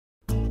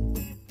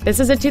This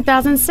is a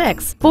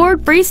 2006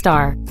 Ford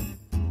FREESTAR.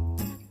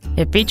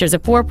 It features a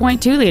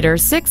 4.2-liter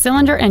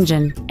six-cylinder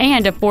engine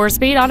and a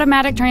 4-speed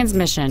automatic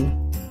transmission.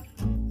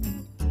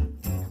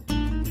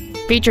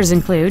 Features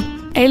include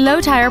a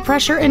low tire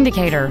pressure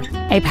indicator,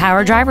 a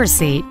power driver's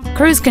seat,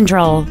 cruise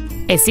control,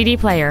 a CD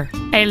player,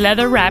 a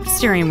leather-wrapped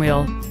steering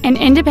wheel, an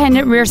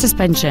independent rear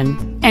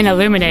suspension, an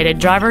illuminated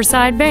driver's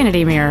side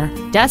vanity mirror,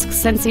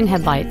 dusk-sensing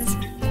headlights,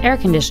 air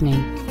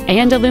conditioning,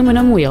 and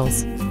aluminum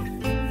wheels.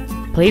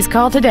 Please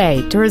call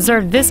today to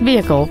reserve this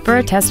vehicle for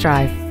a test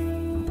drive.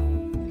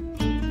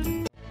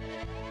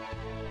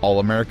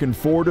 All-American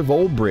Ford of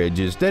Old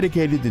Bridge is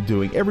dedicated to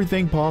doing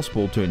everything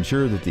possible to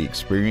ensure that the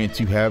experience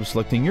you have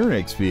selecting your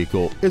next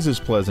vehicle is as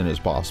pleasant as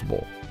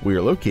possible. We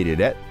are located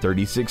at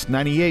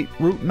 3698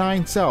 Route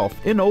 9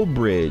 South in Old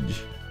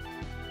Bridge.